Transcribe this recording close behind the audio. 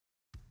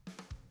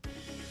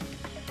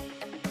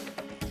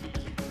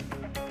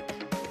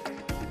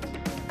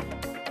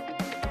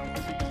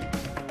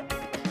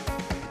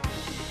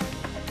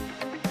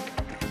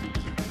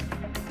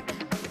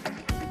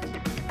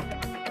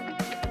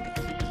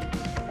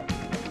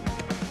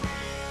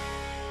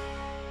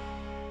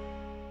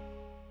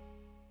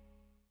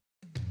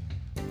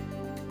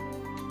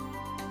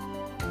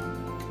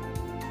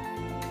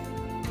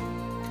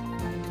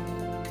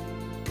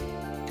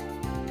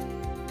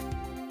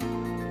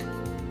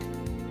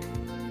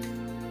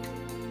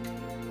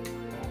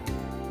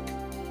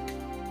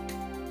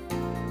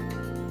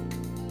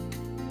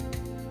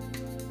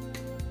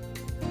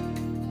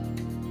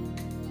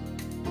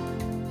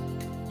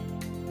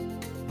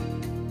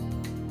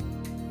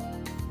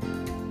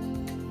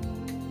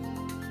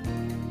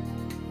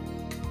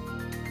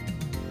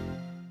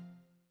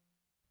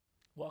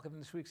welcome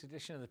to this week's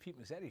edition of the Pete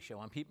Mezzetti Show.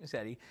 I'm Pete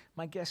Mezzetti.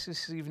 My guest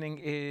this evening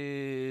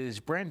is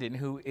Brendan,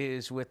 who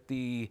is with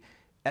the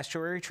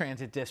Estuary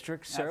Transit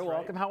District. Sir,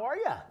 welcome. How are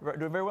you?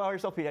 Doing very well. How are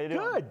yourself, Pete? How you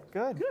doing?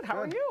 Good. How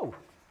are you?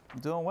 I'm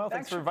doing well.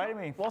 Thanks for inviting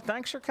me. Well,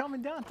 thanks for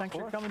coming down. Thanks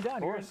for coming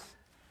down.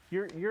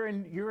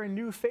 You're a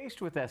new face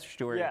with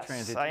Estuary Transit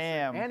District. Yes, I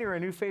am. And you're a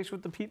new face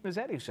with the Pete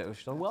Mezzetti Show.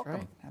 So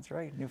welcome. That's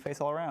right. New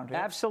face all around. Yeah.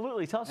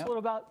 Absolutely. Tell us a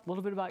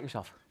little bit about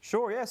yourself.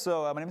 Sure. Yeah.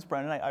 So my name is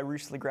Brendan. I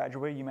recently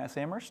graduated UMass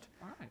Amherst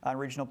on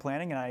regional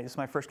planning, and this is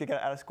my first gig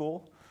out of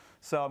school.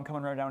 So I'm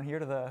coming right down here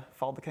to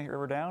follow the Connecticut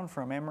River down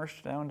from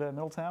Amherst down to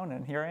Middletown,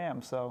 and here I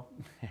am. So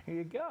there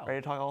you go.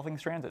 Ready to talk all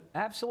things transit.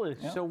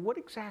 Absolutely. Yeah. So what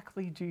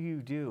exactly do you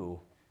do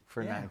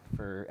for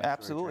Estuary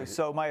Absolutely. Transit?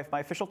 So my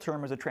official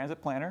term is a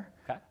transit planner.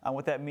 Okay.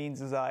 What that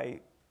means is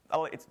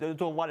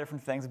there's a lot of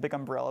different things, a big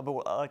umbrella, but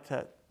what I like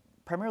to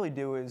primarily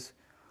do is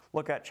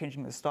look at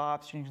changing the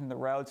stops, changing the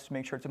routes to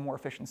make sure it's a more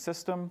efficient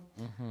system.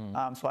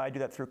 Mm-hmm. So I do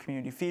that through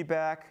community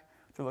feedback,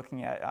 through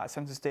looking at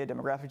census data,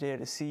 demographic data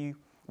to see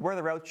where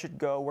the routes should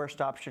go, where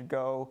stops should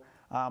go.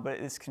 But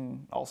this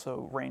can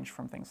also range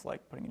from things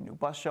like putting in new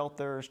bus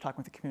shelters, talking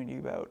with the community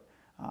about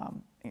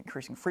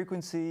increasing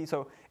frequency.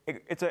 So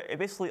it's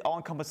basically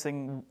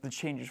all-encompassing the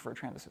changes for a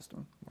transit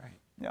system. Right.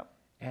 Yep.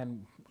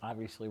 And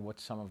obviously,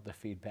 what's some of the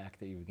feedback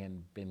that you've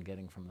been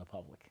getting from the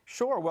public?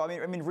 Sure. Well,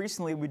 I mean,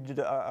 recently we did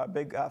a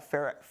big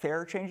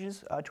fare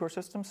changes to our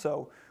system.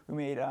 So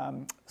we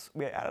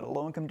added a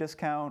low-income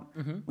discount.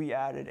 Mm-hmm. We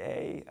added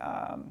a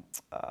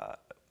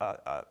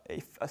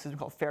system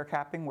called fare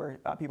capping, where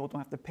people don't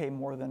have to pay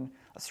more than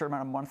a certain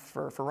amount a month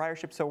for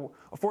ridership. So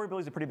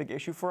affordability is a pretty big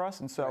issue for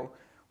us, and so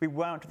we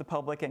went out to the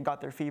public and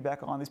got their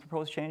feedback on these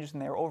proposed changes,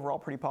 and they were overall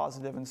pretty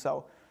positive. And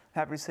so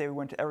happy to say we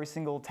went to every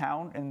single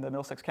town in the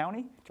Middlesex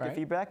County to get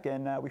feedback,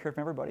 and we heard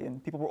from everybody,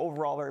 and people were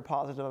overall very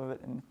positive of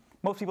it. And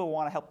most people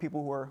want to help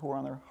people who are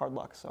on their hard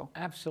luck. So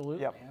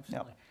absolutely, yep.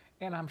 Absolutely. Yep.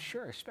 And I'm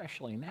sure,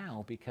 especially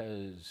now,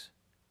 because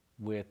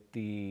with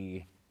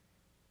the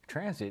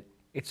transit,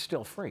 it's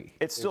still free.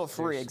 It's still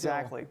free,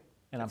 exactly.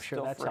 And I'm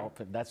sure that's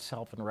helping. That's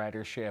helping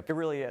ridership. It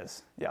really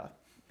is, yeah.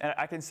 And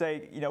I can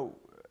say,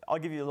 I'll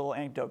give you a little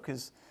anecdote,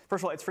 because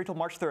first of all, it's free till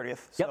March 30th.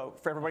 So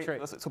for everybody,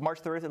 so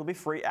March 30th, it'll be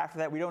free. After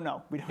that, we don't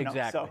know. We don't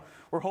know. So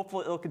we're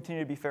hopeful it'll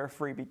continue to be fare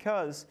free,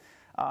 because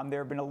there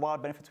have been a lot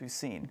of benefits we've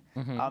seen.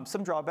 Mm-hmm.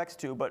 Some drawbacks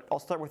too, but I'll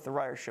start with the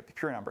ridership, the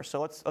pure number.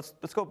 So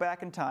let's go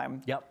back in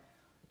time. Yep.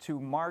 To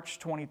March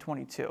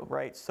 2022,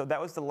 right? So that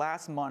was the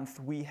last month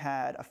we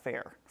had a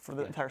fare for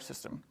the entire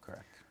system.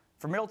 Correct.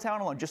 For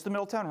Middletown alone, just the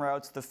Middletown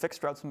routes, the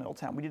fixed routes in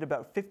Middletown, we did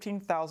about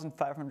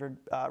 15,500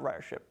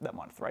 ridership that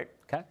month, right?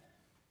 Okay.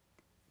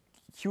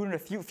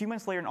 A few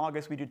months later in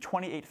August, we did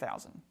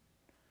 28,000.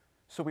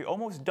 So we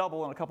almost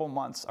double in a couple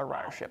months our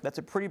ridership. That's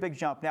a pretty big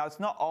jump. Now,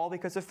 it's not all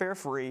because of fare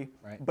free,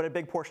 but a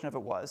big portion of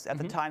it was. At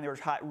the time, there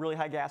was really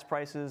high gas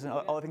prices and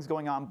other things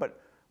going on,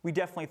 but we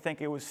definitely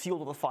think it was fuel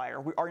to the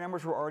fire. Our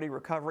numbers were already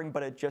recovering,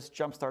 but it just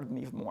jump-started them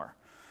even more.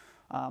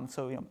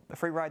 So a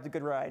free ride's a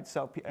good ride.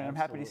 So and I'm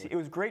happy to see. It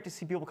was great to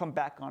see people come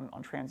back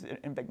on transit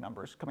in big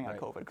numbers coming out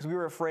of COVID, because we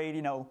were afraid,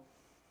 it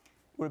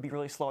would be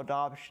really slow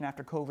adoption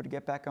after COVID to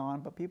get back on,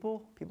 but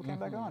people came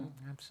back on.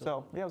 Absolutely.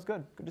 So yeah, it was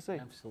good. Good to see.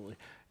 Absolutely.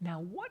 Now,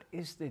 what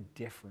is the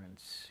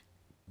difference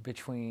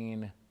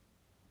between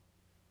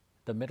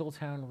the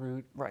Middletown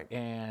route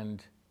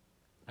and,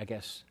 I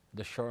guess,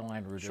 the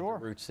shoreline route, or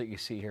the routes that you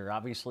see here?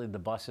 Obviously, the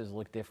buses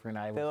look different.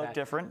 They look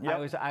different.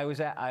 Yep. I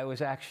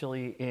was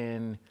actually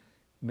in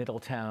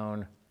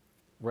Middletown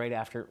right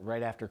after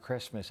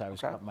Christmas.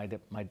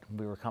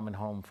 We were coming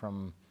home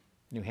from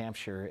New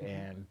Hampshire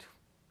and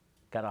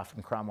got off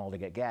in Cromwell to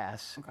get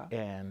gas,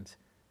 and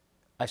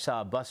I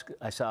saw a bus.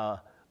 I saw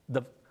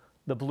the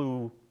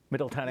blue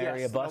Middletown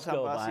area bus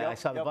go by. Yep. I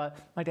saw the bus.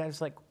 My dad was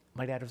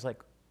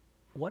like,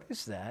 "What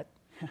is that?"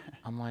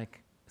 I'm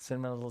like, "It's the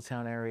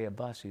Middletown area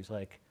bus." He's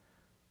like,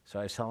 so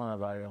I was telling him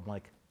about it. I'm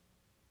like,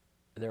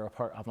 they're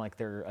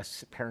a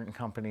parent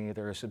company.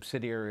 They're a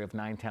subsidiary of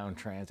Ninetown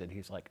Transit.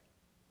 He's like,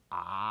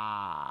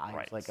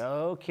 He's like,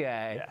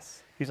 okay.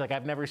 Yes. He's like,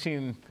 I've never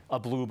seen a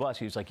blue bus.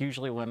 He's like,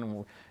 usually when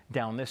we're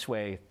down this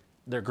way,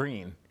 they're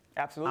green.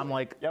 Absolutely. I'm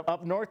like,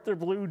 up north they're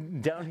blue,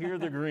 down here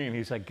they're green.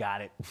 He's like,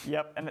 got it.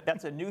 Yep, and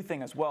that's a new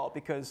thing as well,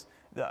 because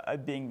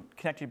being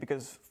connected,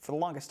 because for the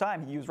longest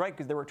time he was right,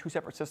 because there were two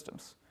separate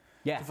systems.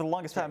 Yeah. So for the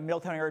longest time,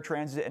 Middletown Area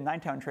Transit and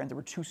Ninetown Transit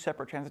were two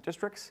separate transit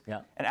districts.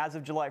 Yeah. And as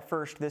of July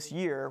 1st this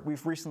year,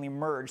 we've recently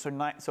merged.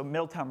 So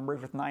Middletown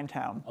merged with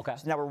Ninetown. Okay.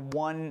 So now we're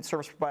one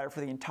service provider for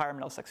the entire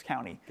Middlesex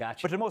County.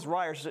 Gotcha. But to most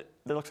riders, it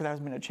looks like there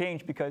hasn't been a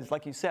change, because,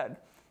 like you said,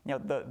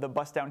 the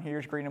bus down here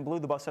is green and blue.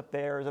 The bus up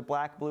there is a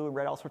black, blue, and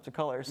red, all sorts of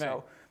colors. Right.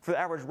 So for the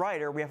average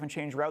rider, we haven't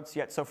changed routes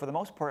yet. So for the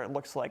most part, it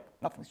looks like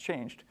nothing's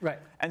changed. Right.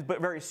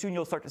 But very soon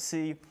you'll start to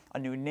see a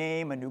new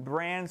name, a new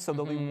brand. So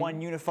there'll be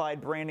one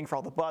unified branding for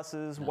all the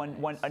buses.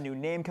 Nice. A new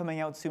name coming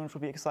out soon, which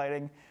will be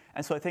exciting.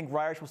 And so I think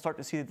riders will start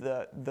to see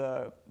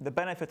the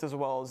benefits as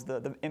well as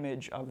the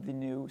image of the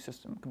new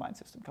system, combined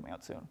system, coming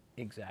out soon.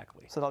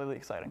 Exactly. So that'll be really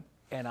exciting.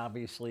 And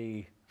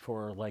obviously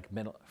for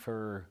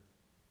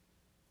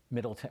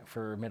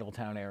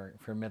Middletown area,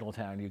 for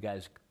Middletown,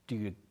 do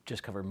you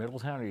just cover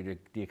Middletown, or do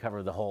you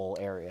cover the whole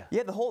area?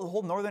 Yeah, the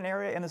whole northern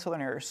area and the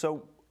southern area.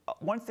 So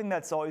one thing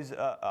that's always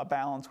a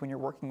balance when you're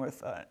working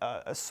with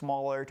a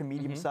smaller to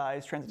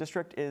medium-sized transit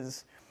district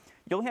is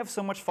you only have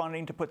so much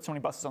funding to put so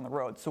many buses on the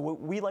road. So what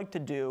we like to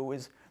do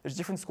is, there's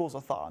different schools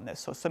of thought on this.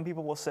 So some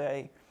people will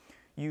say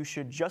you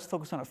should just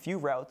focus on a few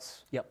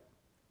routes. Yep.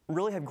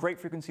 Really have great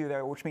frequency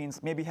there, which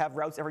means maybe have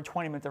routes every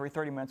 20 minutes, every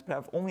 30 minutes, but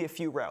have only a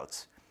few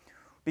routes.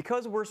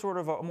 Because we're sort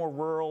of a more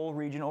rural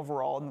region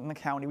overall in the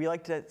county, we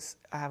like to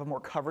have a more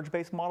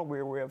coverage-based model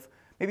where we have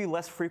maybe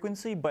less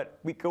frequency, but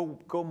we go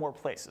more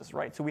places,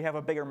 right? So we have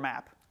a bigger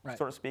map,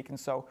 so to speak. And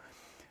so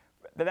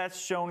that's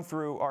shown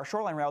through our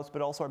shoreline routes,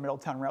 but also our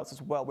Middletown routes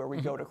as well, where we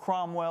go to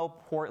Cromwell,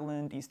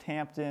 Portland, East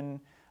Hampton.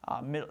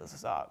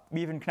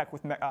 We even connect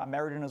with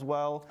Meriden as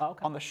well. Oh,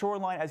 okay. On the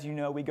shoreline, as you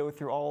know, we go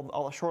through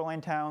all the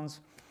shoreline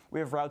towns. We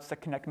have routes that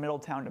connect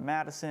Middletown to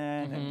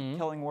Madison and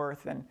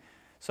Killingworth, and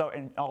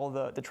all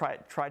the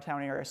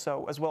tri-town area,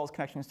 so as well as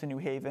connections to New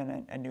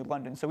Haven and New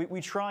London. So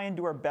we try and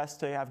do our best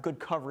to have good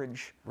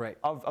coverage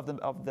of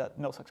the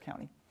Middlesex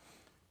County.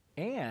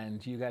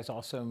 And you guys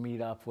also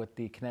meet up with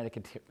the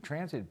Connecticut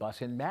Transit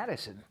bus in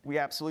Madison. We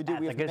absolutely do.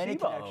 We have many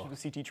gazebo. connections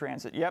with CT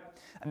Transit. Yep,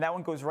 and that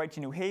one goes right to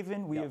New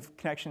Haven. We have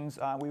connections.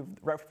 We have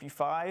Route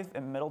 55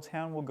 in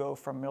Middletown. We'll go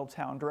from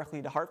Middletown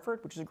directly to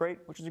Hartford, which is a great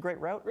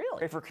route. Really?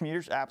 Great for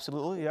commuters.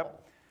 Absolutely.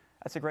 Yep.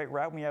 That's a great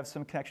route. We have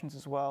some connections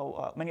as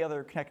well, many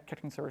other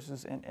connecting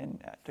services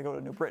to go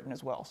to New Britain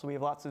as well. So we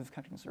have lots of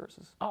connecting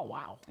services. Oh,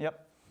 wow.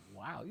 Yep.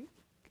 Wow, you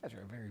guys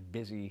are very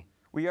busy.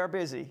 We are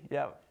busy,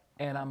 yeah.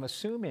 And I'm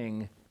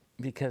assuming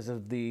because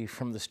of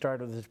from the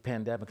start of the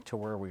pandemic to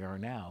where we are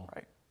now,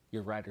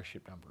 your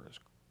ridership numbers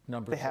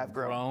have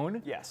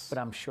grown. Yes. But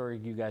I'm sure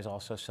you guys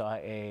also saw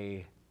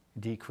a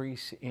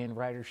decrease in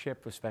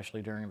ridership,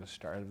 especially during the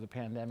start of the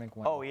pandemic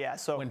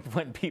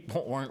when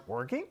people weren't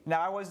working?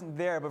 Now, I wasn't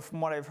there, but from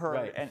what I've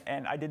heard,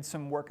 and I did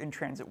some work in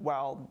transit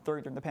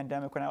during the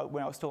pandemic when I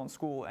was still in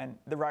school, and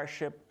the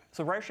ridership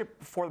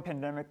before the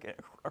pandemic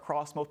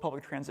across most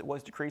public transit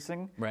was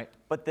decreasing. Right.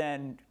 But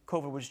then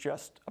COVID was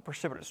just a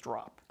precipitous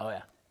drop. Oh,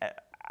 yeah.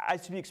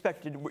 As to be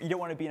expected, you don't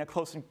want to be in a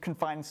close and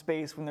confined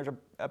space when there's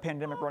a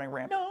pandemic running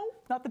rampant. No.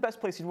 Not the best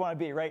place you'd want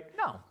to be, right?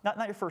 No.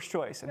 Not your first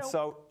choice. And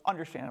so,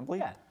 understandably.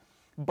 Yeah.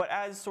 But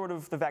as sort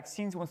of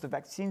once the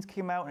vaccines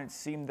came out, and it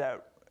seemed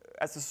that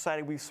as a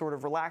society we've sort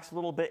of relaxed a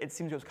little bit, it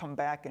seems to have come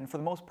back, and for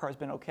the most part has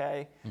been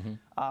okay,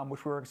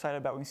 which we were excited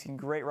about. We've seen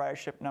great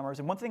ridership numbers.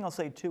 And one thing I'll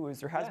say too is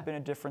there has been a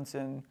difference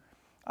in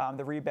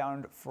the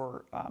rebound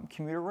for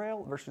commuter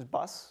rail versus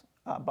bus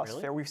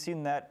fare. We've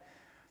seen that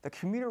the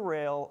commuter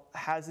rail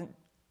hasn't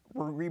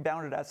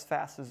rebounded as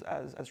fast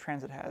as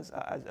transit has,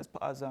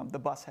 as the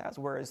bus has,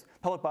 whereas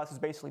public bus is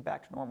basically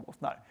back to normal.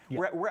 If not,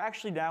 we're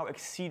actually now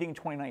exceeding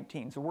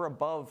 2019, so we're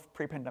above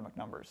pre-pandemic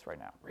numbers right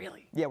now.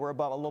 Really? Yeah, we're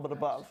above, a little bit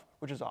above,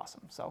 which is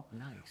awesome. So,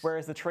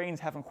 whereas the trains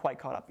haven't quite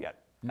caught up yet.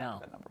 No.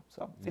 That number.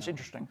 So it's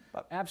interesting.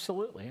 But.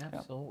 Absolutely.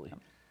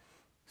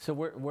 So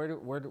where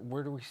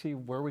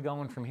are we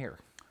going from here?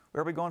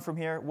 Where are we going from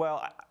here?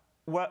 Well,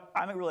 what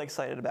I'm really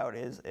excited about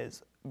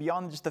is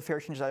beyond just the fare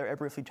changes I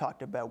briefly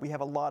talked about, we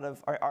have a lot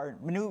of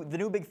the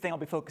new big thing I'll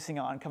be focusing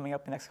on coming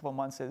up in the next couple of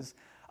months is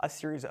a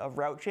series of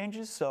route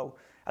changes. So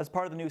as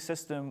part of the new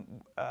system,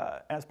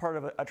 and as part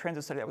of a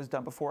transit study that was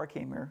done before I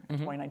came here in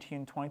 2019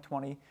 and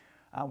 2020,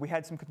 we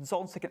had some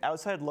consultants take an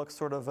outside look,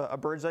 sort of a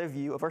bird's eye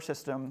view of our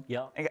system,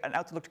 and an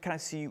outside look to kind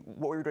of see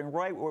what we were doing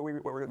right, what we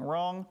were doing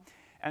wrong.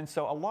 And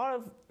so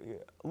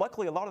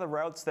luckily, a lot of the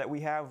routes that we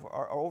have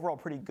are overall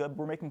pretty good.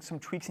 We're making some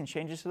tweaks and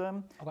changes to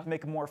them to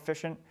make them more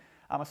efficient.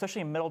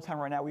 Especially in Middletown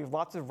right now, we have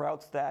lots of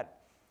routes that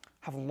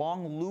have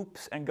long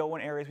loops and go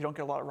in areas we don't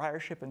get a lot of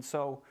ridership. And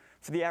so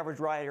for the average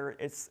rider,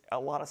 it's a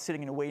lot of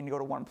sitting and waiting to go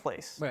to one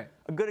place. Right.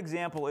 A good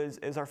example is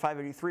our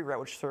 583 route,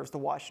 which serves the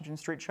Washington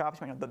Street shops,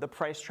 the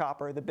Price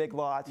Chopper, the Big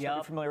Lots.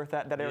 You're familiar with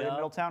that area of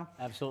Middletown?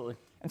 Absolutely.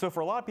 And so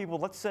for a lot of people,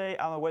 let's say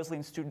I'm a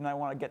Wesleyan student and I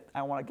want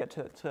to get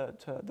to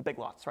the Big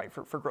Lots, right,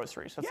 for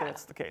groceries. Let's say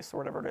that's the case, or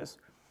whatever it is.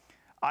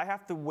 I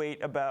have to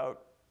wait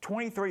about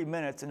 20, 30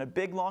 minutes in a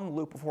big long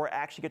loop before I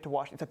actually get to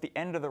Washington. It's at the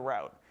end of the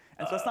route.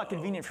 And so it's not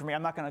convenient for me.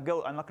 I'm not going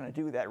to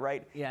do that,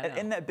 right? Yeah, and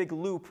in that big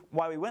loop,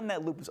 why we went in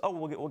that loop is,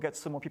 we'll get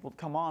some more people to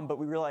come on, but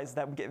we realized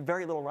that we get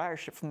very little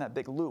ridership from that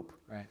big loop.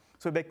 Right.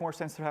 So it'd make more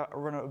sense to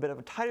run a bit of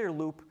a tighter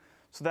loop,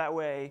 so that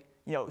way,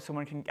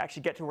 someone can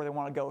actually get to where they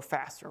want to go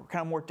faster,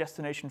 kind of more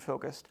destination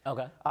focused.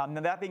 Okay. Now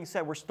that being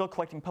said, we're still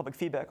collecting public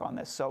feedback on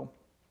this. So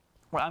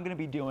what I'm going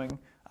to be doing,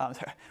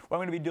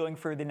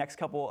 for the next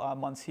couple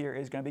months here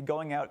is going to be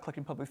going out,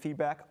 collecting public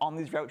feedback on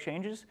these route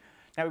changes.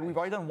 Now, we've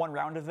already done one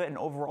round of it, and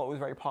overall it was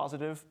very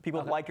positive.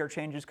 People like our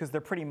changes because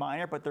they're pretty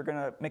minor, but they're going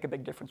to make a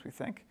big difference, we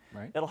think.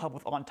 Right. It'll help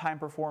with on-time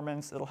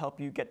performance. It'll help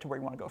you get to where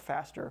you want to go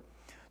faster.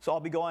 So I'll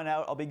be going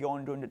out. I'll be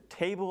doing the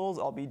tables.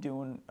 I'll be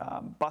doing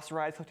bus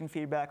rides, collecting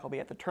feedback. I'll be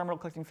at the terminal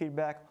collecting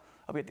feedback.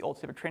 I'll be at the Old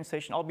Saybrook train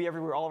station. I'll be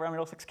everywhere, all around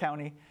Middlesex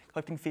County,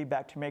 collecting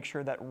feedback to make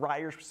sure that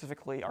riders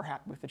specifically are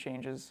happy with the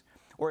changes.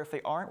 Or if they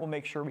aren't, we'll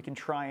make sure we can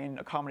try and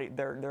accommodate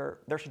their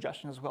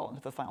suggestions as well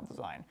into the final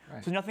design.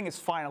 Right. So nothing is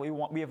final.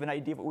 We have an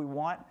idea of what we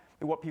want.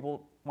 We want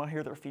people want to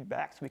hear their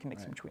feedback so we can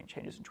make some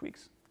changes and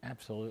tweaks.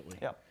 Absolutely.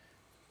 Yep.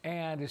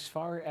 And as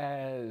far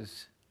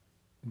as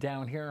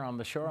down here on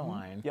the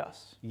shoreline,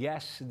 Yes.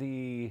 yes,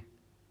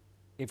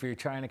 if you're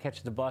trying to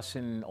catch the bus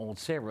in Old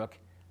Saybrook,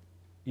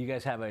 you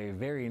guys have a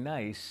very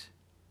nice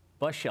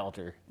bus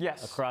shelter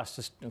Yes.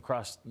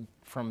 across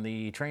from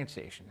the train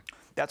station.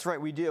 That's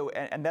right, we do,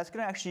 and that's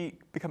going to actually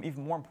become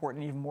even more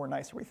important, even more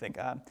nice, we think,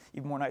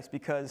 even more nice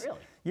because, Really?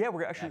 Yeah,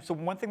 we're actually. So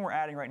one thing we're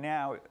adding right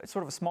now, it's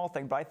sort of a small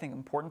thing, but I think an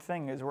important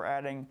thing is we're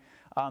adding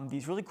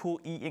these really cool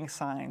e-ink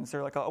signs.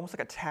 They're like almost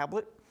like a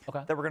tablet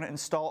that we're going to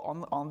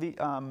install on the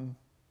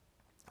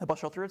bus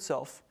shelter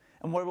itself,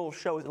 and what it'll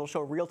show is it'll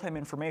show real-time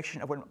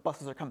information of when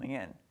buses are coming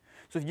in.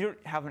 So if you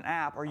don't have an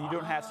app or you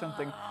don't have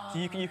something, so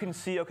you can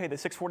see, okay, the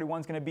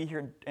 641 is going to be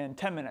here in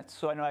 10 minutes,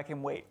 so I know I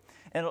can wait.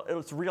 And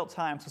it's real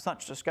time, so it's not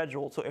just a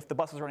schedule. So if the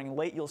bus is running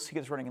late, you'll see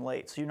it's running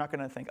late. So you're not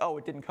going to think, oh,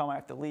 it didn't come, I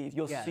have to leave.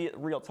 You'll see it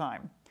real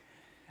time.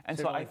 And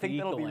so I think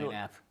that'll be the Ecolane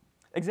app.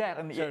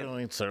 Exactly.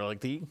 And Sort of like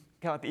the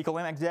kind of like the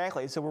Ecolane,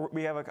 exactly. So we're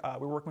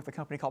working with a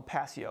company called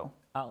Passio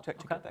to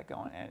get that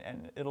going,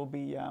 and it'll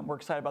be we're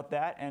excited about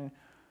that. And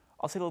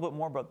I'll say a little bit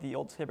more about the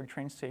Old Saybrook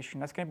train station.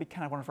 That's going to be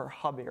kind of one of our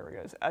hub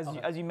areas.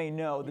 As you may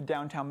know, the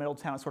downtown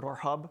Middletown is sort of our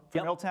hub for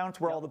Middletown.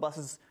 It's where all the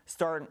buses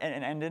start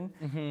and end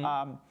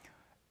in.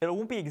 It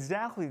won't be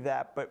exactly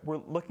that, but we're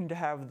looking to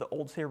have the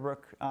Old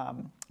Saybrook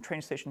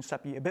train station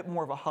set be a bit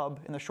more of a hub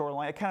in the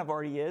shoreline. It kind of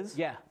already is.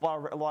 Yeah. A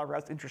lot of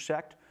routes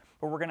intersect,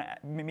 but we're going to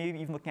maybe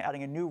even looking at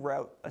adding a new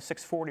route, a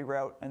 640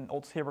 route in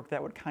Old Saybrook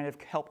that would kind of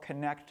help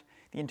connect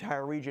the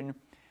entire region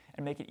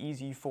and make it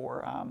easy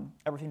for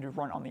everything to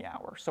run on the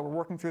hour. So we're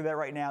working through that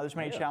right now. There's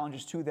many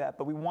challenges to that,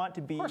 but we want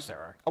to be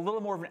a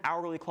little more of an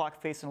hourly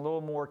clock face and a little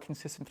more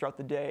consistent throughout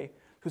the day,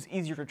 so it's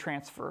easier to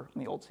transfer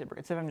in the Old Saybrook.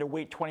 Instead of having to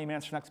wait 20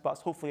 minutes for the next bus,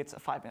 hopefully it's a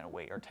 5-minute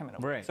wait or a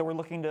 10-minute wait. So we're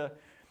looking to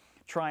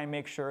try and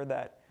make sure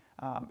that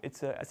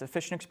it's an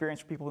efficient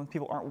experience for people and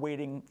people aren't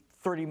waiting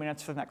 30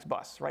 minutes for the next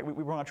bus, right?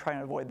 We want to try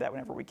and avoid that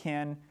whenever we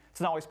can. It's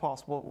not always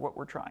possible, but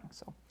we're trying,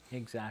 so.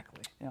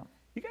 Exactly. Yeah.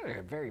 You guys are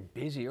a very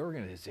busy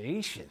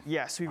organization.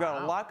 Yes, we've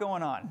got a lot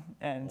going on,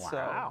 and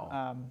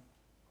so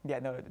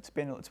it's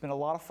been a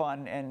lot of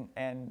fun,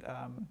 and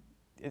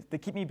they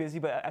keep me busy,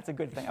 but that's a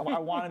good thing. I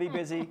want to be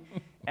busy,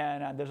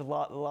 and there's a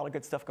lot of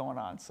good stuff going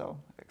on. So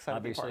excited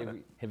to be part of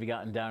it. Have you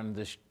gotten down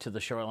to the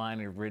shoreline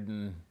and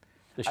ridden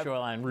the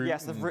shoreline route?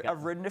 Yes,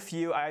 I've ridden a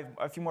few. I have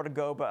a few more to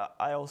go, but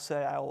I'll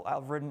say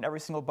I've ridden every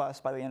single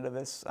bus by the end of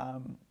this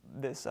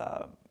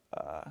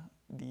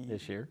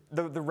year?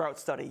 The route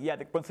study. Yeah,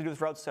 once they do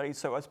this route study,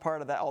 so as part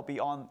of that, I'll be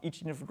on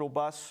each individual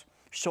bus,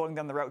 showing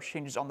them the route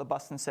changes on the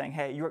bus and saying,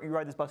 hey, you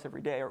ride this bus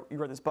every day, or you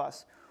ride this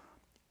bus.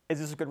 Is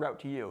this a good route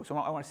to you? So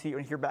I want to see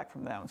and hear back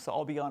from them. So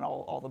I'll be on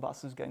all the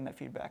buses getting that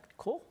feedback.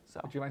 Cool.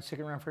 So. Would you mind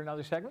sticking around for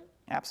another segment?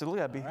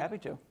 Absolutely, I'd be happy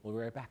to. We'll be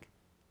right back.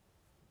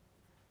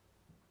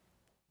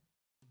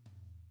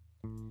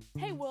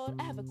 Hey world,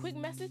 I have a quick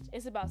message.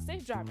 It's about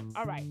safe driving.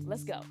 All right,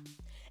 let's go.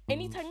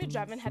 Anytime you're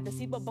driving, have the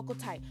seatbelt buckled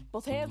tight.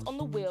 Both hands on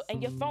the wheel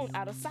and your phone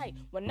out of sight.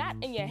 When not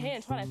in your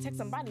hand trying to text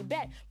somebody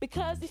back.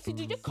 Because if you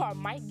do, your car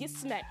might get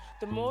smacked.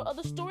 The moral of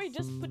the story,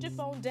 just put your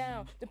phone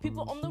down. The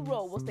people on the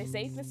road will stay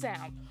safe and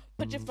sound.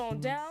 Put your phone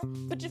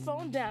down, put your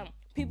phone down.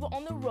 People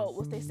on the road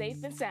will stay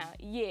safe and sound.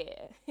 Yeah.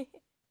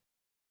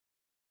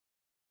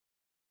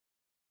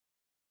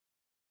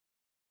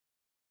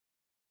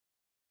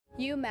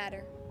 You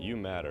matter. You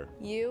matter.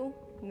 You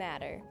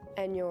matter.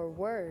 And your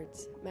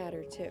words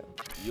matter too.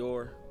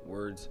 Your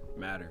words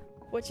matter.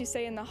 What you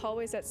say in the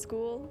hallways at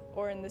school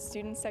or in the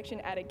student section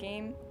at a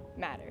game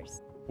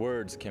matters.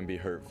 Words can be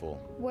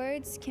hurtful.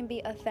 Words can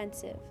be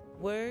offensive.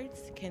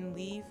 Words can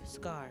leave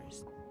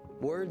scars.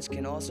 Words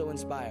can also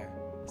inspire.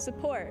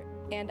 Support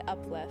and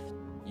uplift.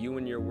 You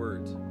and your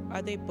words.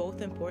 Are they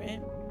both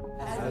important?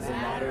 As a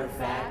matter of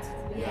fact,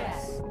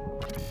 yes.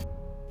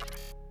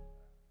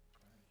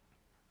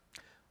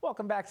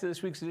 Welcome back to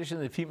this week's edition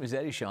of the Pete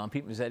Mezzetti Show. I'm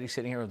Pete Mezzetti,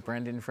 sitting here with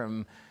Brendan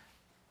from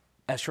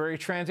Estuary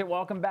Transit.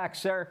 Welcome back,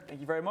 sir.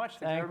 Thank you very much.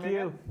 Thank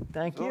you.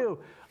 Thank you.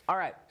 All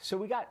right, so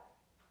we got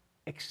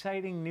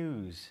exciting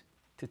news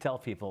to tell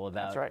people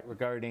about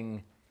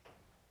regarding,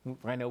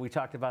 I know we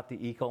talked about the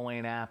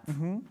Ecolane app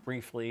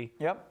briefly.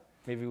 Yep.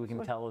 Maybe we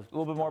can tell us a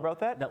little bit more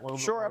about that.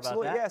 Sure,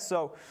 absolutely. About that. Yeah.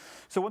 So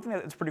one thing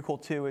that's pretty cool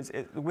too is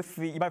with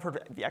you might have heard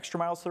of the Extra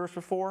Mile service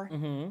before.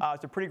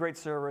 It's a pretty great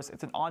service.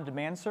 It's an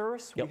on-demand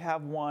service. We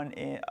have one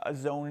in a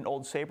zone in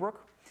Old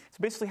Saybrook. So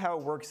basically, how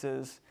it works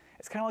is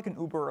it's kind of like an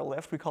Uber or a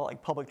Lyft. We call it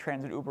like public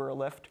transit Uber or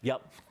Lyft.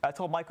 Yep. It's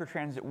called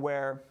microtransit,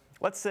 where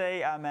let's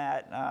say I'm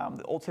at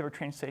the Old Saybrook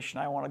train station.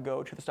 I want to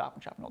go to the Stop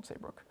and Shop in Old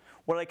Saybrook.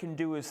 What I can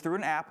do is through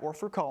an app or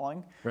through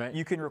calling,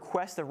 you can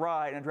request a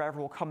ride and a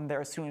driver will come there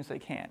as soon as they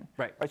can.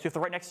 Right. So if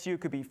they're right next to you,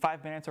 it could be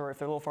 5 minutes, or if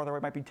they're a little farther away,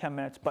 it might be 10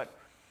 minutes. But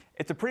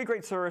it's a pretty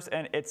great service,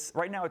 and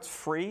right now it's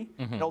free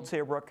in Old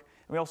Saybrook.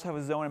 We also have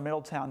a zone in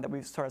Middletown that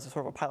we've started as a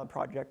sort of a pilot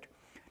project.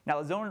 Now,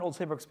 the zone in Old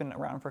Saybrook's been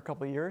around for a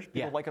couple of years.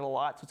 People like it a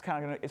lot, so it's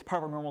kind of it's part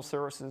of our normal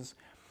services.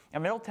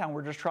 In Middletown,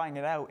 we're just trying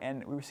it out,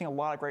 and we're seeing a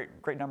lot of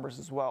great numbers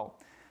as well.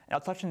 And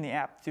I'll touch on the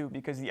app too,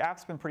 because the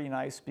app's been pretty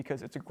nice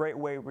because it's a great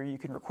way where you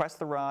can request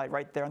the ride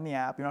right there on the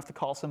app. You don't have to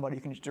call somebody;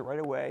 you can just do it right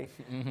away.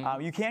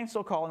 You can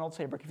still call in Old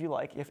Saybrook if you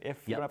like,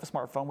 if you don't have a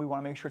smartphone. We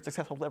want to make sure it's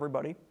accessible to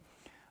everybody.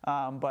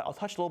 But I'll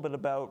touch a little bit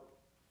about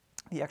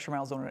the extra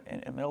mile zone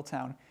in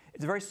Middletown.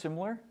 It's very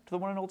similar to the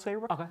one in Old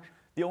Saybrook. Okay.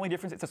 The only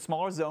difference, it's a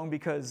smaller zone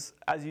because,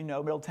 as you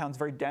know, Middletown's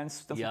very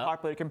dense, densely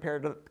populated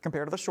compared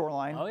to the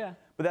shoreline. Oh yeah.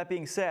 But that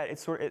being said,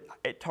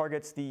 it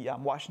targets the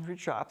Washington Street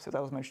shops, as I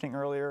was mentioning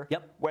earlier.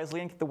 Yep.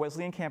 The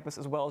Wesleyan campus,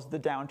 as well as the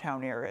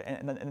downtown area,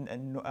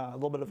 and a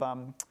little bit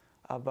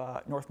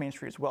of North Main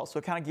Street as well. So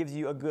it kind of gives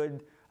you a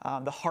good,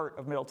 the heart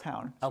of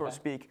Middletown, so to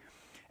speak.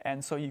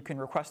 And so you can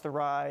request a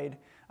ride,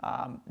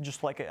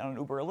 just like on an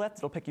Uber or Lyft.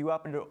 It'll pick you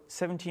up into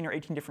 17 or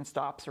 18 different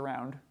stops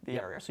around the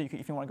area. So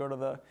if you want to go to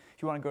the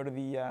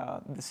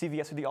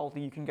CVS or the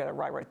Aldi, you can get a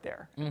ride right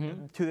there,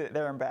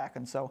 there and back.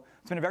 And so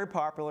it's been very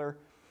popular.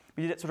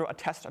 We did sort of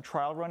a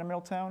trial run in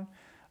Middletown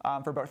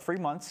for about 3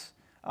 months.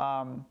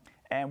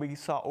 And we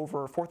saw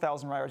over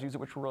 4,000 riders use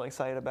it, which we're really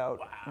excited about.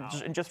 Wow.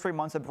 In just 3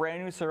 months, a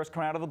brand new service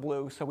coming out of the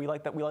blue. So we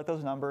like that. We like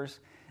those numbers.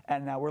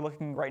 And we're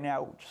looking right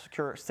now to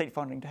secure state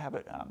funding to have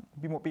it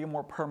be a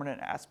more permanent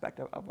aspect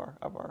of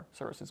our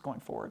services going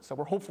forward. So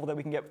we're hopeful that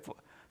we can get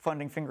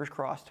funding, fingers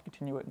crossed, to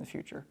continue it in the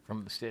future.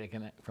 From the state,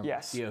 from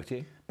yes.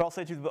 DOT? But I'll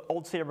say too, the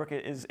Old Saybrook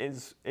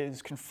is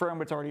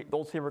confirmed. It's already, the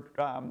Old Saybrook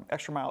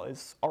extra mile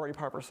is already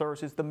part of our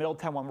services. The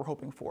Middletown one, we're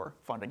hoping for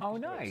funding. Oh,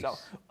 nice. So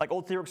like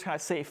Old Saybrook's kind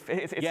of safe.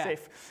 It's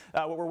safe.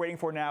 What we're waiting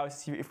for now is to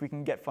see if we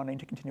can get funding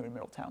to continue in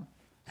Middletown.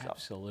 So.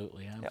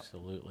 Absolutely.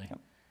 Yep.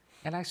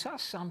 And I saw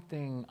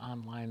something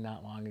online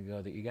not long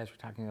ago that you guys were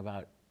talking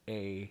about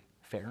a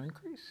fare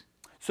increase?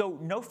 So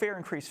no fare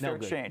increase, fare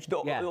change. The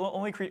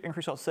only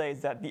increase I'll say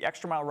is that the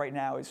extra mile right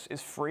now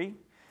is free.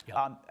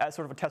 As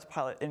sort of a test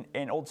pilot.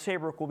 In Old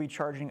Saybrook, we'll be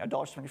charging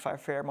 $1.75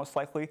 fare, most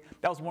likely.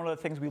 That was one of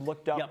the things we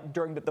looked up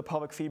during the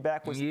public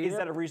feedback was, is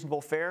that a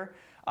reasonable fare?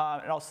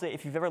 And I'll say,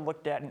 if you've ever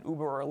looked at an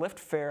Uber or a Lyft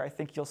fare, I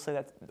think you'll say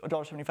that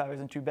 $1.75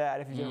 isn't too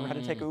bad if you've ever had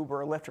to take an Uber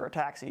or a Lyft or a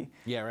taxi.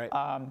 Yeah,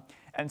 right.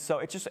 And so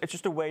it's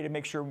just a way to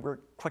make sure we're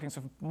collecting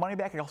some money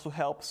back. It also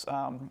helps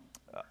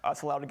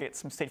us allow to get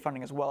some state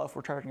funding as well if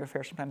we're charging a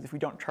fare. Sometimes if we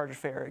don't charge a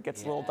fare, it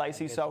gets a little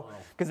dicey. So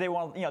because they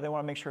want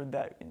to make sure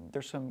that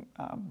there's some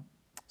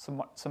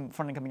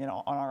funding coming in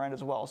on our end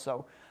as well.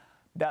 So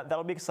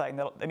that'll be exciting.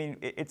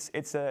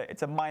 It's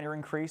a minor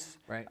increase.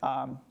 Right.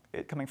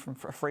 Coming from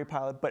a free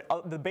pilot, but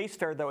the base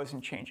fare though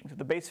isn't changing. So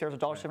the base fare is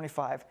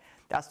 $1.75.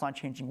 That's not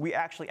changing. We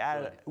actually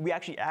added a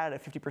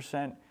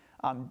 50%.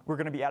 We're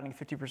going to be adding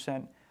a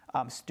 50%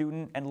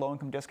 student and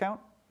low-income discount.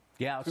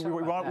 Yeah, we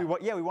want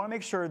to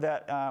make sure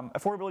that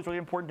affordability is really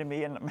important to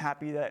me, and I'm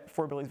happy that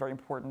affordability is very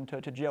important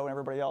to Joe and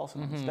everybody else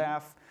and the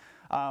staff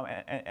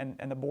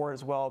and the board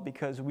as well,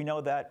 because we know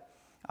that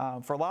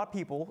for a lot of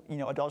people,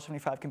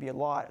 $1.75 can be a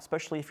lot,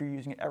 especially if you're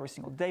using it every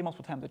single day,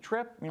 multiple times a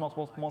trip,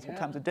 multiple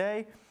times a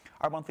day.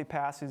 Our monthly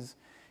pass is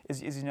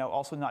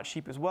also not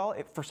cheap as well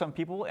for some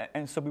people,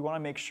 and so we want to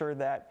make sure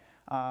that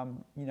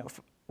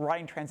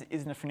riding transit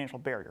isn't a financial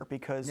barrier,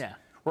 because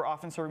we're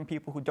often serving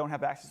people who don't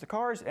have access to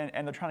cars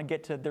and they're trying to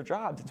get to their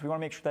jobs, and so we want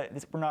to make sure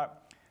that we're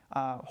not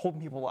holding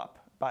people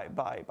up by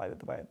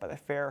the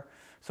fare.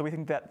 So we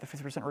think that the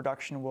 50%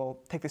 reduction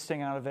will take the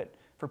sting out of it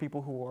for people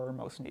who are in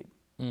most need.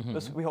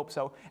 We hope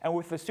so. And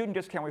with the student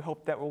discount, we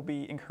hope that we'll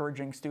be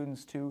encouraging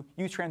students to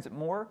use transit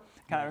more,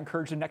 kind of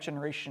encourage the next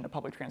generation of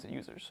public transit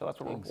users. So that's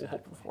what we're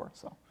hoping for.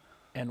 So.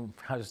 And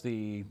how does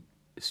the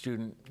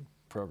student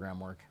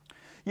program work?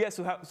 Yeah,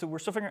 so we're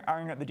still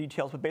ironing out the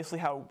details, but basically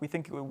how we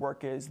think it would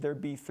work is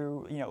there'd be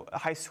through a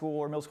high school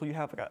or middle school, you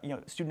have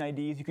student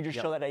IDs. You could just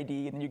show that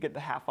ID and then you get the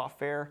half-off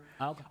fare.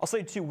 Okay. I'll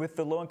say too, with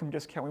the low-income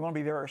discount, we want to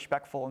be very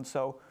respectful, and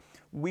so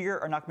we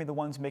are not going to be the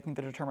ones making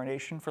the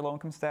determination for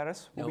low-income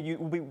status. Nope.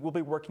 We'll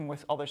be working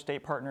with other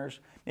state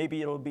partners.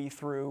 Maybe it'll be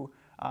through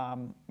a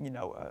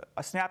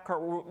SNAP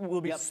card.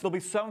 There'll be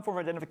some form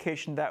of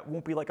identification that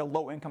won't be like a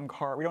low-income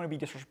card. We don't want to be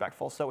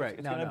disrespectful, so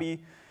it's going to be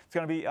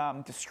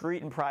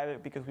discreet and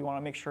private, because we want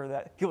to make sure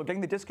that people are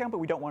getting the discount, but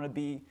we don't want to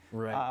be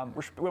we want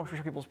to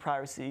respect people's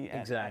privacy,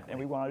 and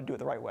we want to do it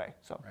the right way.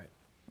 So. Right.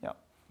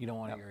 You don't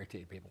want to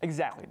irritate people.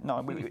 Exactly. No,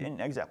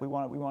 exactly. We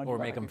want to. Or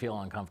make them feel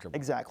uncomfortable.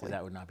 Exactly.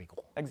 That would not be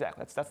cool.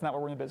 Exactly. That's not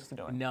what we're in the business of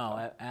doing.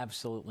 No,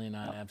 absolutely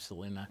not. No.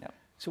 Absolutely not. No.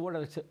 So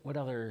what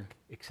other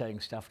exciting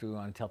stuff do we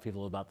want to tell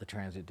people about the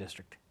transit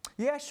district?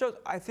 Yeah, so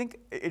I think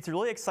it's a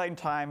really exciting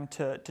time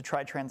to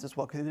try transit as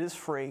well, because it is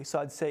free. So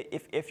I'd say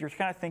if you're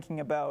kind of thinking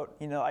about,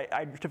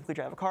 I typically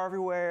drive a car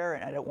everywhere,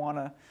 and I don't want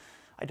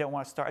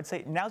to start. I'd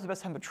say now's the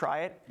best time to try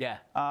it. Yeah.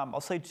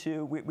 I'll say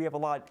too, we have a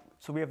lot.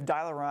 So we have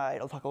Dial-A-Ride.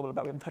 I'll talk a little bit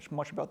about. We haven't touched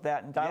much about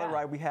that. And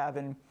Dial-A-Ride we have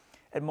in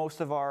most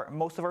of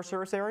our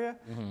service area,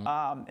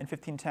 in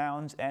 15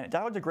 towns. And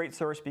Dial-A-Ride's a great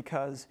service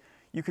because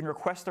you can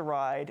request a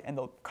ride, and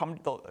a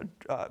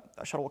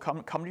shuttle will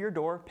come to your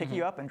door, pick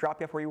you up, and drop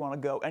you off where you want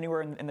to go,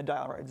 anywhere in the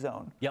dial ride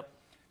zone. Yep.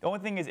 The only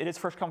thing is, it is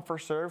first come,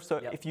 first serve. So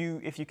if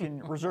you can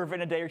reserve it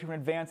in a day or two in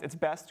advance, it's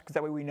best, because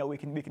that way we know we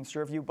can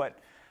serve you. But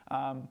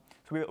so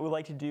we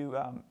like to do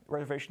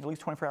reservations at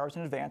least 24 hours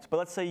in advance. But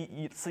let's say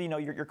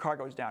your car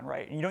goes down,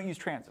 right? And you don't use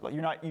transit. Like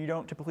you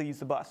don't typically use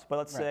the bus. But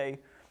let's say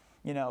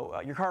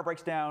your car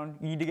breaks down.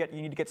 You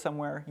need to get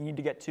somewhere. You need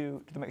to get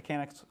to the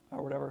mechanics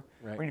or whatever.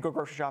 Right. Or you need to go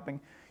grocery shopping.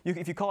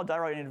 If you call a dial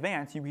ride in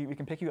advance, we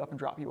can pick you up and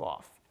drop you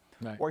off.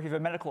 Right. Or if you have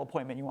a medical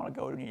appointment you want to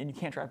go to and you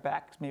can't drive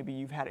back because maybe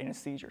you've had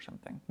anesthesia or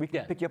something, we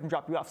can pick you up and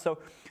drop you off. So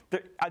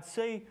I'd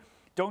say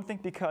don't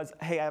think because,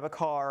 hey, I have a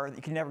car that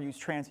you can never use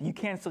transit. You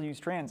can still use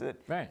transit.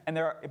 Right. And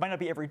it might not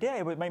be every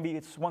day, but maybe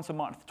it's once a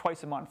month,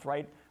 twice a month,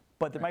 right?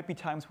 But there might be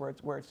times where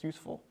it's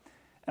useful.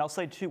 And I'll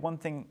say too, one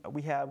thing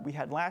we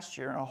had last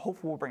year, and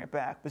hopefully we'll bring it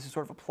back. This is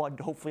sort of a plug.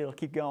 Hopefully it'll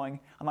keep going.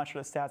 I'm not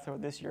sure the stats are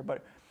this year,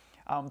 but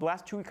the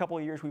last couple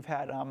of years we've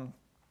had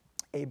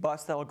a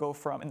bus that'll go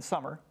from, in the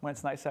summer when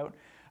it's nice out,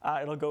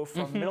 it'll go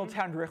from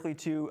Middletown directly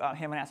to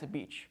Hammonasset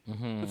Beach.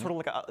 It's sort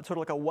of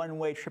like a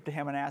one-way trip to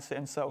Hammonasset,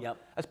 and so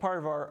as part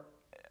of our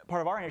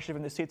initiative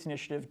and the state's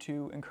initiative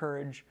to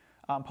encourage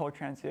public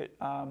transit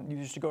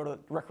users to go to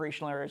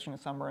recreational areas in the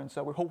summer, and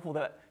so we're hopeful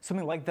that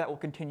something like that will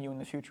continue in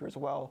the future as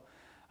well,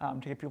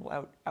 to get people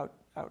out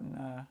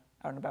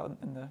and about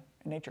in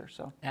nature.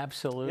 So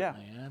absolutely,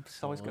 absolutely,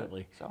 it's always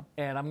good. So.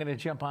 And I'm going to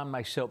jump on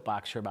my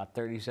soapbox for about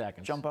 30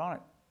 seconds. Jump on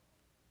it.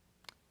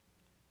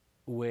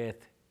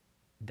 With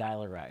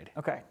Dial-A-Ride.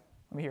 Okay,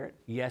 let me hear it.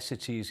 Yes,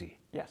 it's easy.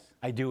 Yes.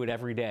 I do it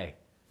every day,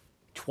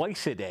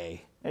 twice a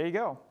day. There you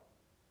go.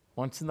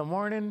 Once in the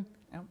morning,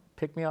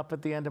 pick me up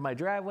at the end of my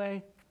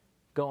driveway.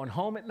 Going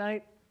home at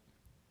night,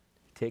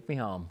 take me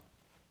home.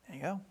 There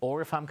you go.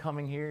 Or if I'm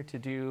coming here to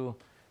do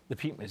the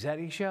Pete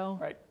Mezzetti show,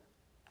 right,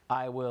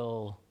 I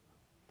will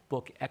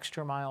book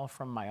extra mile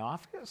from my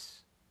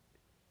office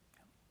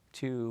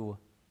to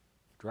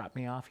drop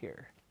me off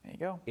here. There you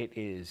go. It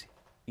is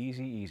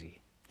easy.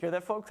 Hear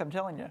that, folks? I'm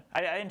telling you.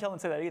 I didn't tell him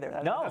to say that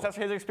either. No. That's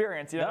his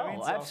experience. You know what I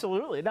mean? So,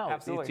 absolutely. No,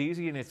 absolutely. It's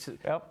easy, and it's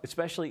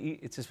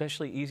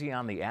especially easy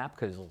on the app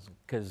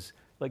because,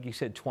 like you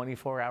said,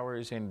 24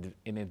 hours in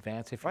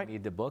advance if you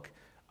need to book.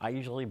 I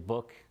usually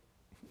book,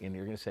 and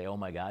you're going to say, oh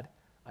my God,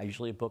 I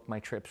usually book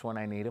my trips when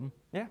I need them.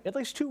 Yeah. At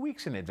least 2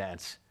 weeks in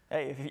advance.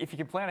 Hey, if you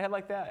can plan ahead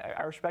like that,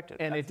 I respect it.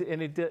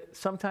 And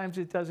sometimes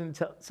it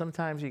doesn't.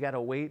 Sometimes you got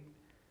to wait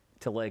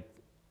till like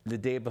the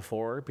day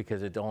before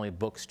because it only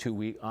books 2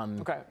 weeks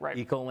on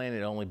Ecolane.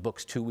 It only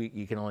books 2 weeks.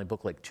 You can only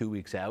book like 2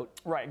 weeks out.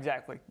 Right.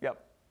 Exactly.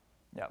 Yep.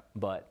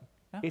 But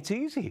it's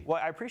easy.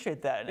 Well, I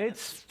appreciate that.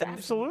 It's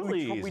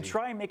absolutely easy. We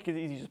try and make it as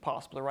easy as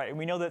possible, right? And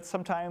we know that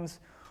sometimes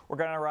we're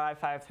going to arrive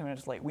 5-10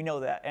 minutes late. We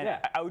know that. And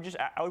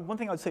one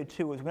thing I would say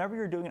too is whenever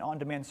you're doing an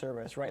on-demand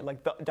service, right,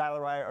 like the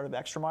Dial-A-Ride or the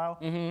Extra Mile,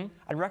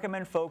 I'd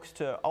recommend folks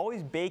to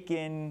always bake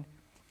in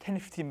 10 to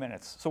 15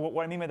 minutes. So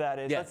what I mean by that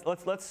is,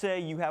 let's say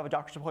you have a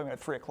doctor's appointment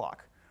at 3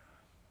 o'clock.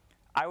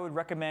 I would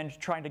recommend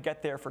trying to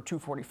get there for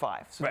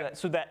 2:45, so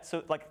that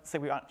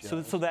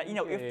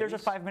if there's a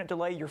 5-minute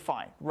delay, you're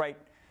fine, right?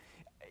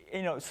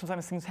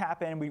 Sometimes things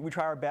happen. We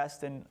try our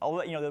best, and I'll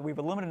let you know that we have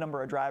a limited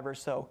number of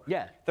drivers, so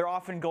they're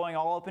often going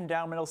all up and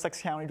down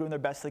Middlesex County doing their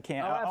best they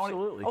can. Oh,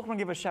 absolutely. I also want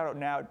to give a shout out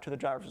now to the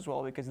drivers as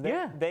well because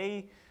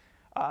they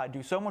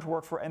do so much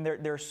work and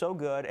they're so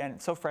good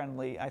and so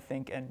friendly, I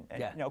think. And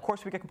of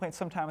course we get complaints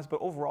sometimes, but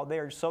overall they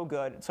are so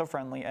good and so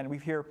friendly, and we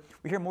hear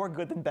more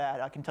good than bad.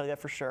 I can tell you that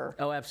for sure.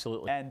 Oh,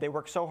 absolutely. And they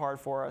work so hard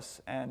for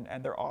us, and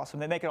they're awesome.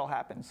 They make it all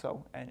happen.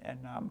 So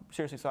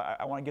seriously, so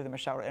I want to give them a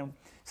shout out and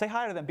say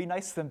hi to them, be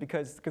nice to them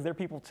because they're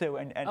people too.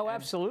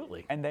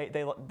 Absolutely. And like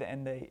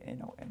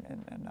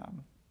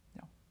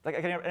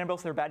I can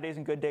both their bad days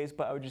and good days,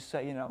 but I would just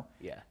say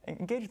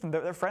engage with them.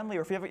 They're friendly,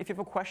 or if you have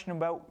a question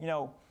about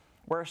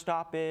where a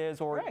stop is,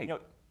 or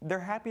they're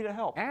happy to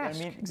help. Ask.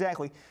 I mean,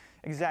 exactly.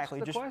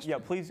 Just question.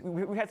 please.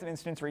 We had some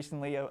incidents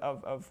recently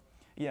of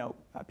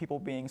people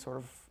being sort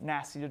of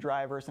nasty to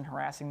drivers and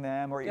harassing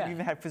them, or even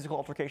had physical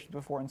altercations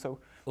before. And so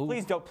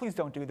please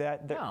don't do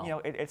that.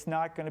 It's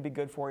not going to be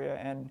good for you,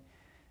 and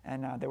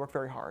they work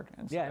very hard.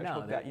 And so I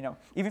hope that even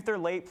if they're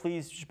late,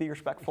 please just be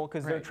respectful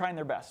because they're trying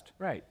their best.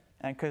 Right.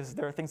 And because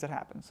there are things that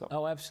happen. So.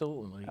 Oh,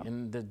 absolutely.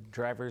 And the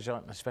drivers,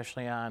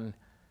 especially on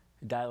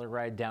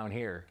Dial-A-Ride down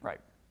here,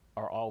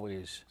 are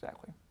always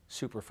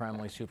super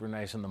friendly, super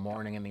nice in the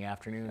morning and the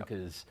afternoon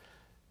because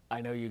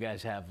I know you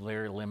guys have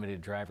very limited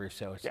drivers,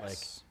 so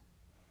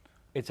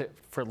it's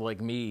for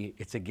me,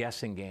 it's a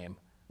guessing game.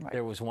 Right.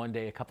 There was one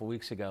day a couple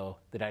weeks ago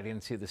that I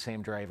didn't see the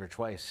same driver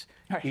twice.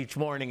 Right. Each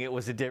morning it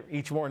was a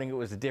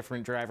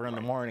different driver in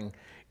the morning.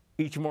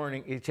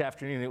 Each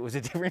afternoon, it was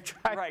a different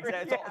driver. Right,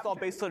 exactly. It's all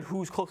based on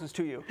who's closest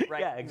to you, right?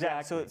 Yeah,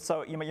 exactly.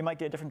 So you might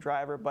get a different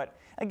driver, but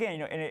again,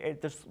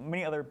 there's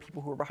many other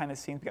people who are behind the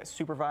scenes. We got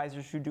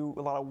supervisors who do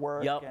a lot of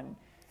work,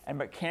 and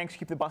mechanics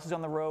keep the buses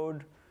on the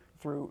road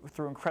through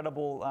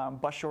incredible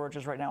bus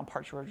shortages right now and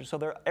part shortages.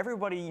 So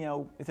everybody,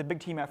 it's a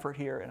big team effort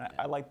here, and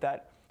I like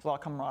that. There's a lot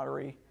of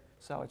camaraderie.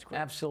 So it's great.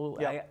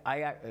 Absolutely.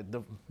 Yep.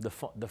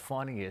 The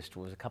funniest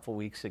was a couple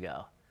weeks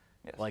ago.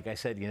 Yes. Like I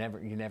said, you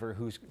never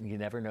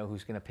know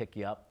who's going to pick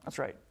you up. That's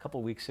right. A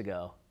couple weeks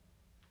ago,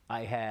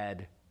 I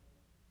had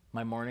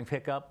my morning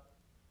pickup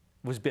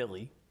was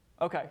Billy.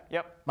 Okay.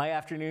 Yep. My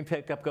afternoon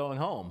pickup going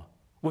home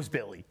was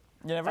Billy.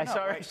 You never know.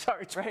 I saw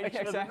her Right,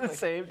 exactly. the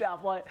same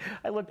downflight.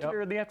 I looked at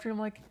her in the afternoon.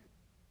 I'm like,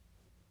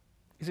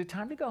 is it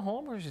time to go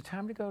home or is it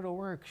time to go to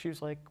work? She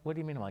was like, what do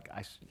you mean?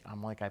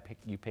 I'm like,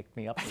 you picked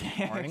me up this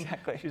morning.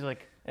 Exactly. She's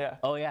like, yeah.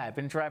 Oh yeah, I've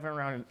been driving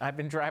around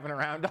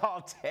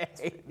all day.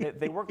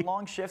 They work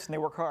long shifts and they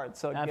work hard.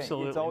 So again,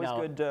 Absolutely. it's always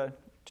good to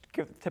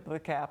give the tip of the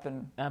cap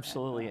and.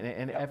 Absolutely,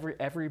 and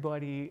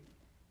everybody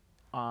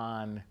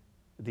on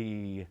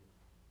the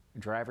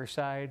driver's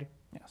side.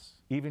 Yes.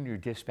 Even your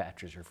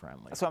dispatchers are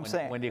friendly. That's what I'm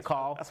saying. When you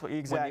call, that's what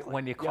exactly.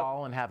 When you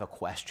call and have a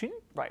question,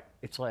 right?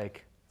 It's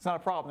like it's not a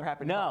problem. They're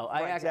happy to help.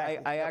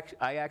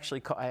 I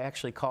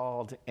actually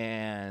called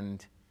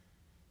and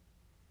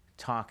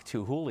talked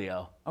to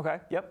Julio. Okay.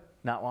 Yep.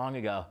 Not long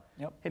ago.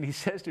 Yep. And he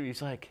says to me,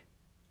 he's like,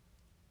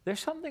 "There's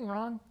something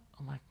wrong."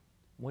 I'm like,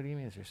 "What do you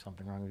mean? Is there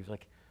something wrong?" He's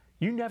like,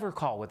 "You never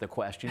call with a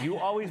question. You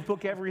always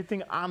book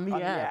everything on the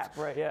app."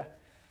 Right. Yeah.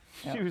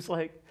 She was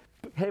like,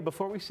 "Hey,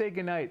 before we say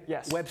goodnight,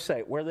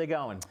 website, where are they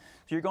going?"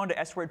 So you're going to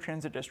Estuary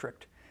Transit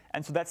District.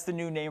 And so that's the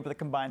new name for the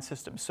combined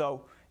system.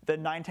 So the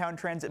Ninetown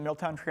Transit,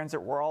 Middletown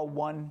Transit, we're all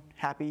one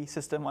happy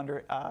system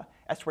under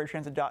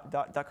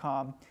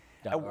estuarytransit.com.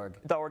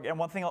 .org. And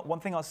one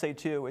thing I'll say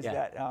too is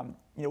that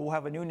we'll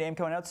have a new name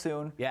coming out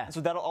soon. Yeah. So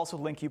that'll also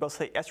link you. I'll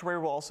say Estuary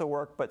will also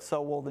work, but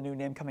so will the new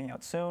name coming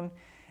out soon,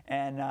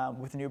 and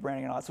with the new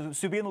branding and all that.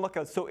 So be on the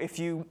lookout. So if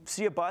you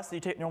see a bus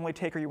that you normally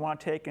take or you want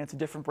to take, and it's a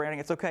different branding,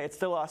 it's okay. It's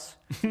still us.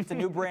 It's a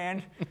new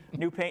brand,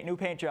 new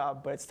paint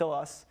job, but it's still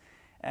us.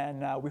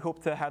 And we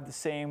hope to have the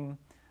same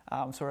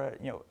I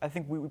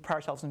think we pride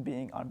ourselves on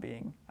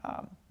being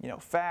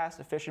fast,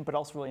 efficient, but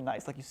also really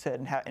nice, like you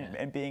said,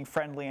 and being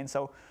friendly. And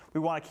so we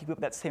want to keep up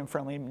that same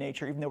friendly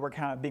nature, even though we're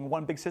kind of being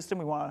one big system.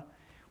 We want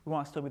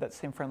to still be that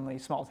same friendly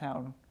small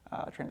town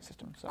transit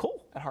system. So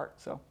cool at heart.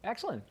 So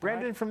excellent,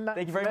 Brandon from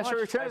thank you very much.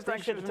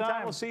 Thanks for the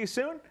time. We'll see you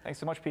soon. Thanks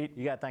so much, Pete.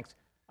 You got it. Thanks.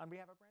 On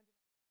behalf of Brandon,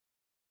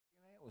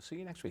 we'll see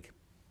you next week.